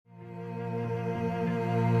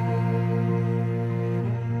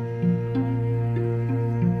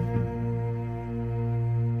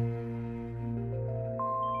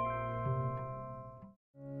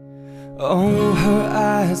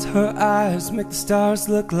eyes make the stars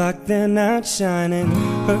look like they're not shining.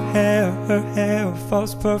 Her hair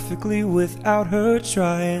falls perfectly without her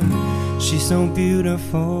trying. She's so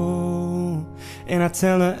beautiful, and I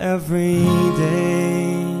tell her every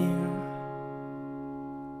day.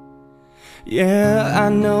 Yeah, I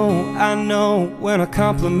know, when I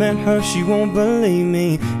compliment her she won't believe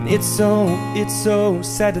me. It's so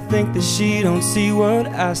sad to think that she don't see what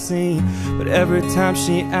I see. But every time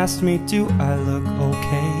she asks me, do I look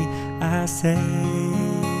okay, I say,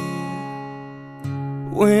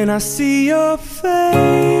 when I see your face,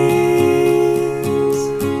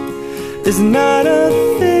 there's not a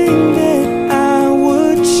thing that I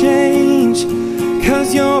would change.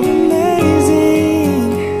 'Cause you're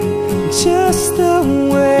amazing, just the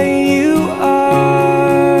way you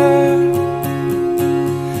are.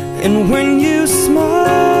 And when you smile,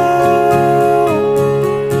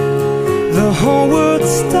 the whole world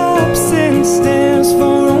stops and stares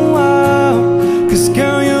for a while. 'Cause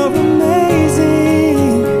girl, you're amazing,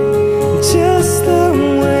 just the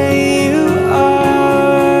way you are.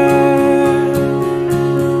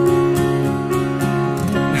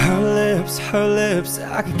 Her lips,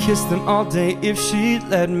 I could kiss them all day if she'd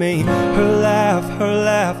let me. Her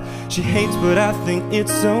laugh, she hates but I think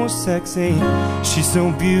it's so sexy. She's so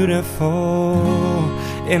beautiful,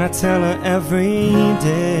 and I tell her every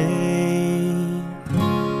day.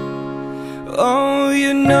 Oh,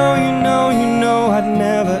 you know I'd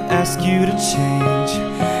never ask you to change.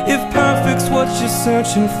 If perfect's what you're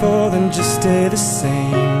searching for, then just stay the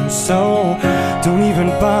same. So don't even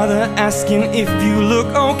bother asking if you look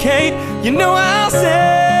okay. You know I'll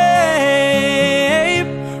say,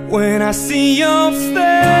 when I see your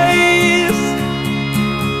face,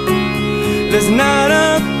 there's not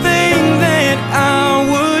a thing that I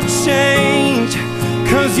would change.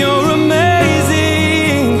 'Cause you're amazing,